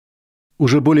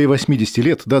Уже более 80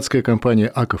 лет датская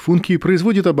компания ACO FUNKI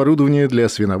производит оборудование для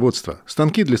свиноводства,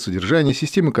 станки для содержания,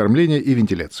 системы кормления и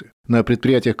вентиляцию. На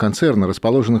предприятиях концерна,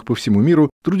 расположенных по всему миру,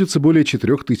 трудится более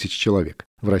 4000 человек.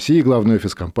 В России главный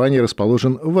офис компании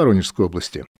расположен в Воронежской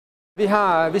области. Мы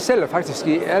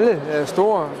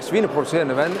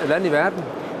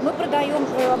продаем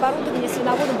оборудование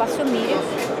свиноводам во всем мире.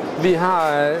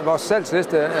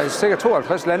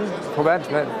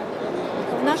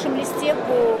 В нашем листе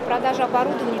по продаже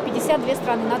оборудования 52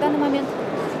 страны на данный момент.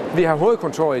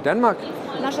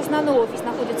 Наш основной офис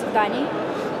находится в Дании.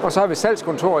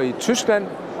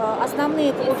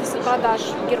 Основные офисы продаж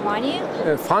в Германии,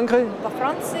 во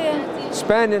Франции,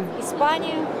 Испания,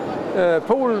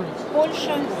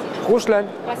 Польша,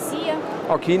 Россия,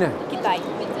 Китай.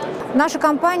 Наша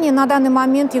компания на данный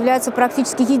момент является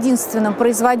практически единственным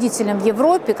производителем в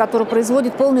Европе, который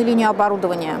производит полную линию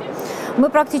оборудования. Мы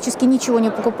практически ничего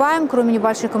не покупаем, кроме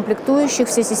небольших комплектующих,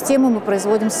 все системы мы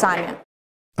производим сами.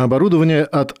 Оборудование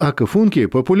от ACO FUNKI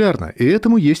популярно, и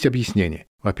этому есть объяснение.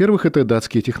 Во-первых, это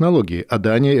датские технологии, а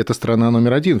Дания – это страна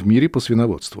номер 1 в мире по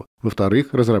свиноводству.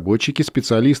 Во-вторых, разработчики,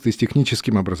 специалисты с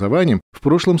техническим образованием в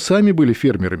прошлом сами были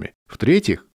фермерами.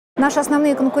 В-третьих, наши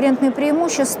основные конкурентные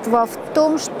преимущества в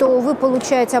том, что вы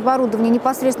получаете оборудование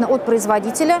непосредственно от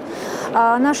производителя.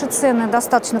 Наши цены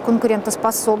достаточно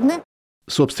конкурентоспособны.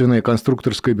 Собственное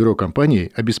конструкторское бюро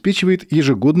компании обеспечивает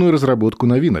ежегодную разработку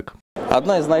новинок.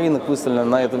 Одна из новинок выставлена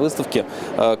на этой выставке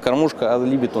 – кормушка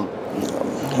Алибитум.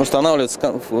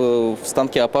 Устанавливается в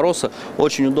станке опороса,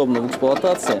 очень удобно в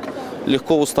эксплуатации,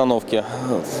 легко в установке.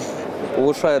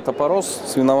 Повышает опорос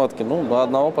свиноватки до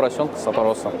одного поросенка с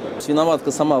опороса.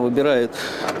 Свиноватка сама выбирает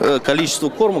количество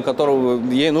корма, которого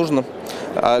ей нужно,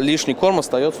 а лишний корм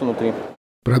остается внутри.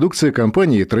 Продукция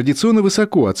компании традиционно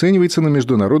высоко оценивается на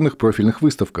международных профильных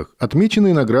выставках,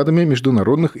 отмеченной наградами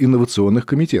международных инновационных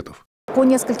комитетов. По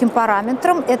нескольким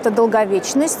параметрам это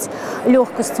долговечность,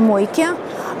 легкость мойки,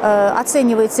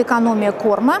 оценивается экономия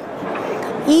корма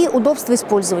и удобство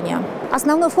использования.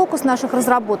 Основной фокус наших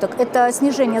разработок – это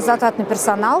снижение затрат на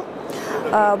персонал,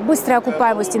 быстрая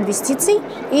окупаемость инвестиций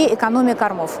и экономия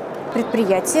кормов.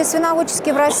 Предприятия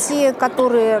свиноводческие в России,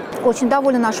 которые очень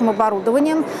довольны нашим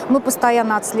оборудованием. Мы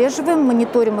постоянно отслеживаем,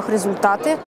 мониторим их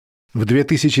результаты. В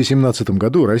 2017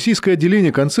 году российское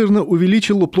отделение концерна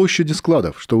увеличило площади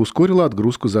складов, что ускорило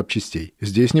отгрузку запчастей.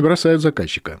 Здесь не бросают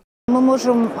заказчика. Мы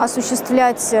можем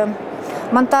осуществлять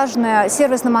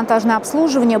сервисно-монтажное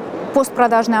обслуживание,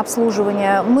 постпродажное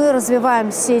обслуживание. Мы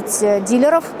развиваем сеть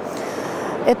дилеров.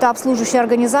 Это обслуживающие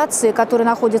организации, которые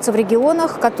находятся в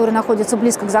регионах, которые находятся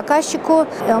близко к заказчику.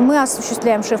 Мы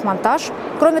осуществляем шеф-монтаж.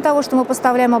 Кроме того, что мы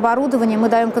поставляем оборудование, мы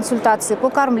даем консультации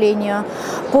по кормлению,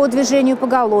 по движению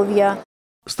поголовья.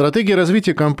 Стратегия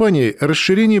развития компании –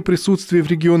 расширение присутствия в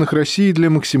регионах России для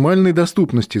максимальной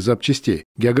доступности запчастей.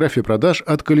 География продаж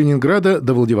от Калининграда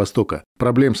до Владивостока.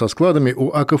 Проблем со складами у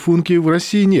ACO FUNKI в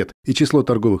России нет, и число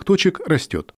торговых точек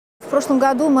растет. В прошлом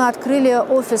году мы открыли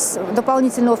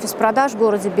дополнительный офис продаж в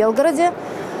городе Белгороде.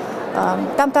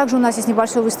 Там также у нас есть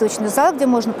небольшой выставочный зал, где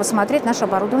можно посмотреть наше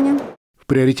оборудование. В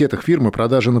приоритетах фирмы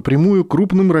продажа напрямую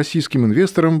крупным российским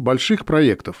инвесторам больших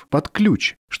проектов под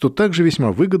ключ, что также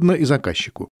весьма выгодно и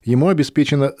заказчику. Ему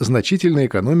обеспечена значительная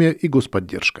экономия и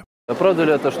господдержка. А правда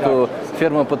ли это, что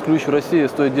ферма под ключ в России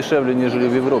стоит дешевле, нежели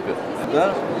в Европе?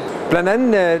 Да. Blandt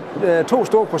andet 2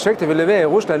 store projekter vi leverer i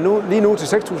Rusland lige nu til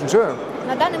 6000 søer.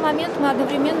 На данный момент мы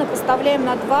одновременно поставляем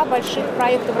на 2 больших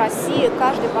проекта в России,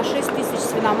 каждый по 6000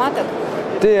 свиноматок.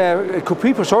 Det er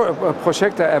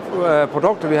kopiprojekter af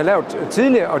produkter, vi har lavet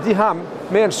tidligere, og de har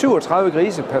mere end 37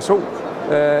 grise per so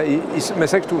med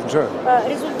 6000 søer.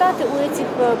 Результаты у этих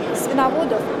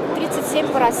свиноводов 37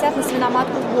 поросят на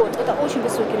свиноматку в год. Это очень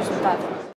высокий результат.